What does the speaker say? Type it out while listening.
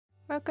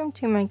Welcome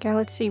to my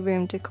Galaxy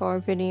room decor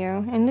video.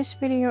 In this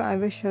video I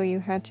will show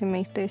you how to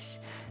make this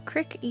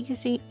quick,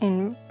 easy,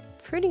 and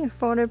pretty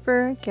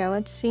affordable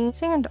Galaxy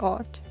sand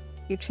art.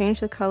 You change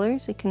the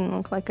colors, it can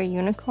look like a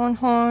unicorn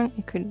horn,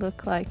 it could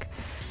look like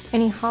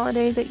any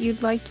holiday that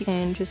you'd like,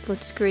 and just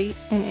looks great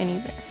in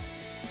anywhere.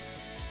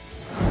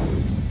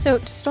 So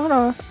to start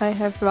off, I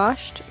have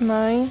washed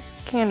my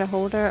candle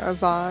holder or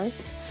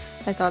vase.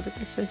 I thought that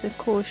this was a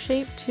cool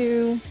shape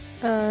to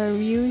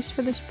use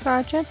for this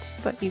project,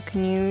 but you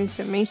can use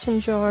a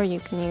mason jar, you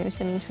can use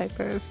any type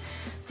of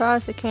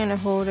vase, a candle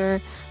holder.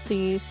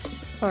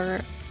 These are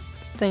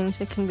things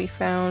that can be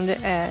found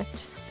at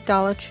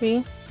Dollar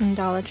Tree, and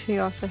Dollar Tree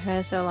also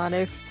has a lot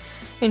of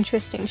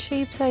interesting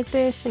shapes like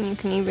this, and you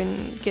can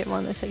even get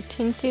one that's like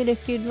tinted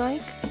if you'd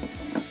like.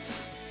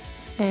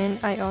 And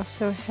I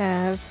also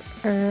have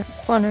a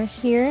funnel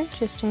here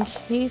just in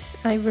case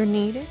I ever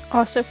need it.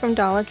 Also from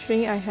Dollar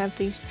Tree I have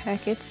these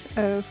packets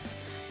of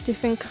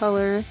different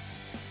color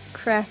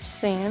craft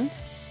sand.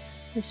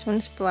 This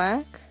one's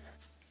black.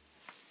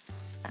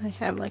 I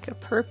have like a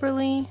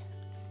purpley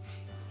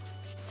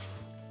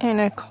and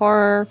a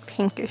car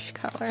pinkish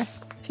color.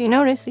 If you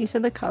notice, these are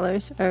the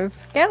colors of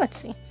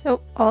Galaxy.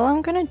 So all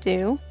I'm gonna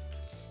do,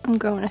 I'm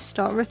going to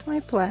start with my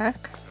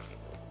black.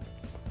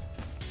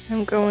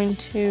 I'm going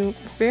to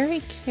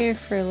very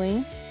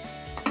carefully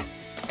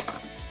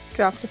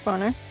drop the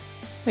funnel.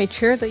 Make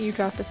sure that you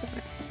drop the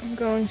funnel. I'm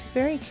going to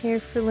very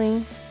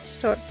carefully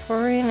start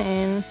pouring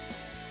in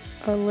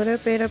a little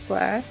bit of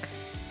black.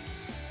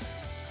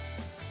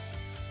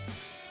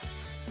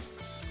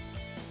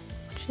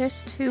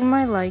 Just to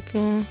my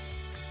liking.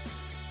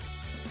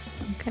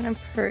 I'm gonna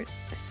put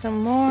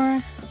some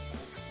more.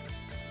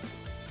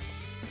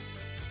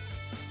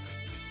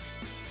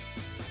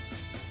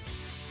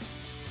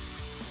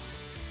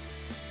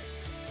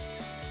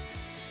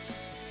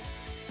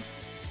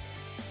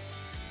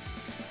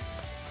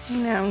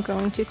 Now I'm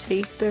going to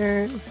take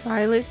the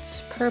violet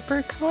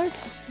purple color.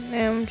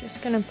 Now I'm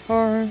just going to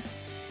pour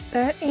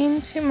that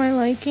into my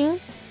liking.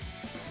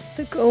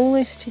 The goal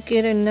is to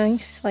get a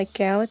nice like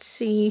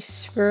Galaxy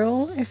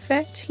swirl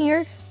effect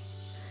here.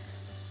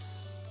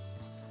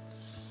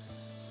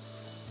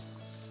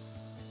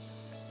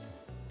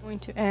 I'm going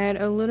to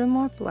add a little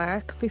more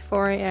black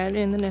before I add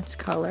in the next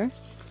color.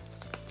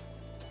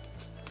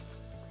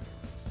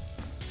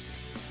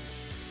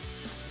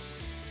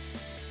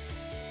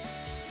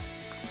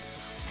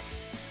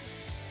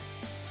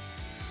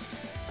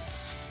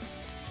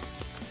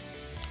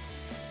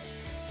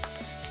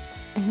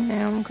 And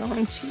now I'm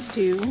going to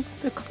do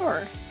the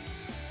car.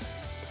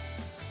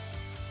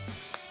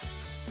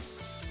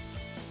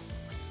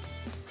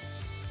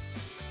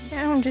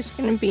 Now I'm just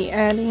going to be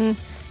adding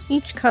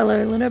each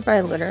color little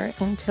by little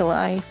until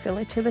I fill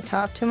it to the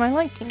top to my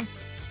liking.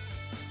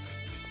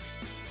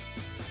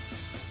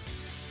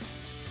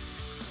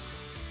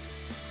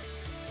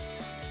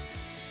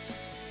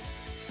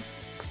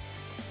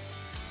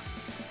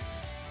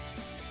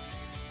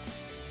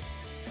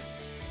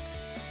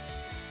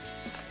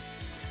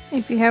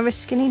 If you have a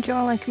skinny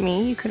jaw like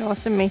me, you could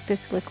also make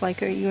this look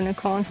like a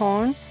unicorn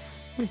horn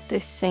with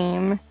this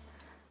same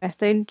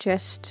method,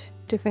 just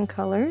different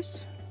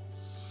colors.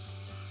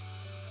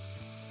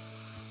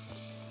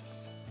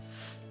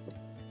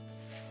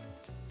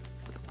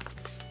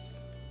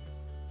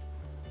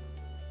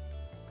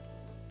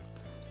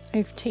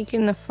 I've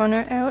taken the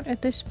funnel out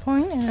at this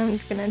point, and I'm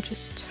gonna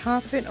just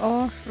top it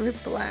off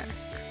with black.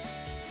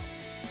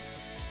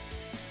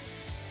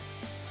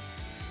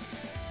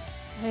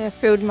 I have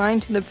filled mine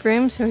to the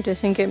brim so it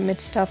doesn't get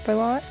mixed up a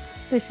lot.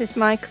 This is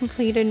my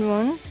completed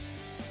one.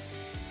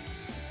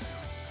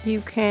 You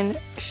can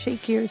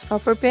shake yours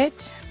up a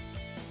bit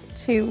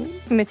to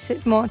mix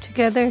it more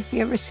together if you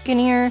have a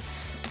skinnier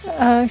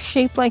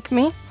shape like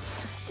me.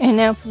 And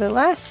now for the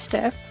last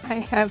step, I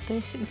have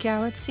this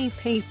Galaxy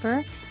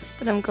paper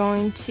that I'm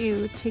going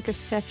to take a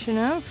section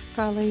of,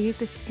 follow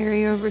this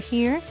area over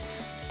here,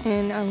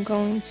 and I'm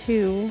going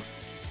to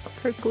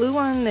put glue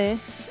on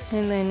this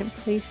and then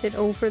place it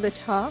over the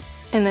top,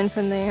 and then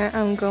from there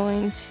I'm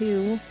going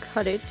to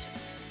cut it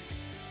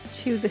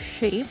to the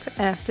shape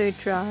after it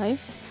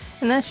dries,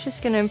 and that's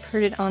just going to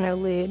put it on a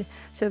lid,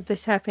 so if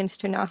this happens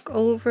to knock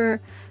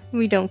over,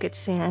 we don't get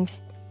sand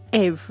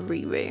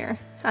everywhere.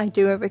 I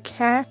do have a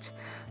cat,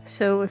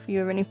 so if you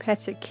have any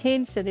pets or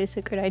kids, that is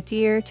a good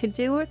idea to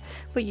do it,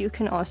 but you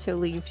can also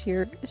leave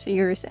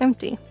yours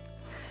empty.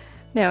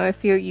 Now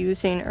if you're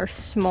using a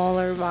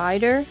smaller,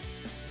 wider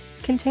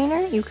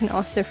container, you can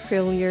also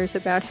fill yours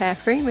about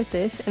halfway with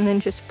this, and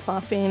then just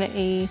plop in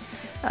a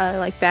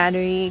like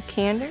battery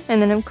candle, and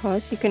then of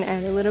course you can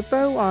add a little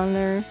bow on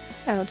the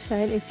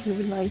outside if you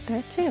would like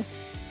that too.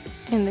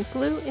 And the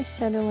glue is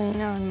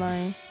settling on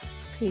my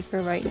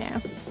paper right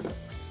now,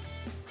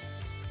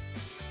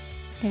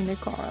 and the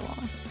car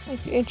along.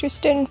 If you're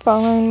interested in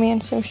following me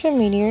on social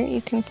media,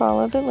 you can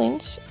follow the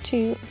links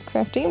to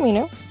Crafty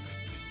Amino,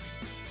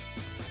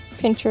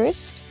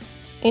 Pinterest,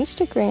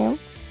 Instagram,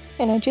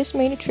 and I just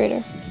made a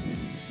Twitter.